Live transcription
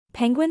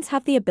Penguins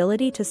have the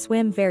ability to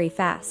swim very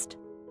fast.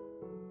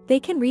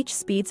 They can reach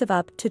speeds of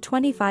up to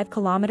 25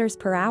 kilometers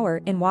per hour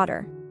in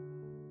water.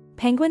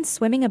 Penguins'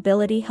 swimming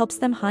ability helps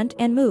them hunt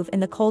and move in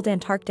the cold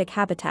Antarctic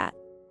habitat.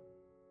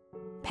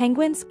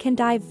 Penguins can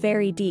dive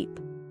very deep.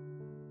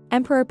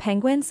 Emperor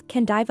penguins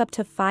can dive up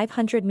to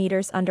 500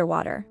 meters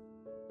underwater.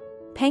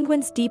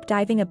 Penguins' deep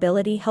diving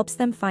ability helps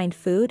them find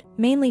food,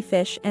 mainly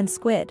fish and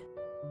squid.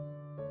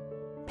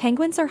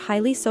 Penguins are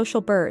highly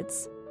social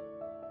birds.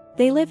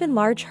 They live in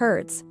large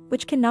herds,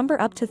 which can number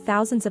up to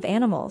thousands of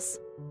animals.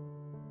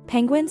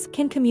 Penguins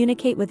can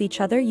communicate with each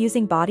other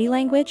using body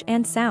language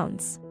and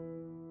sounds.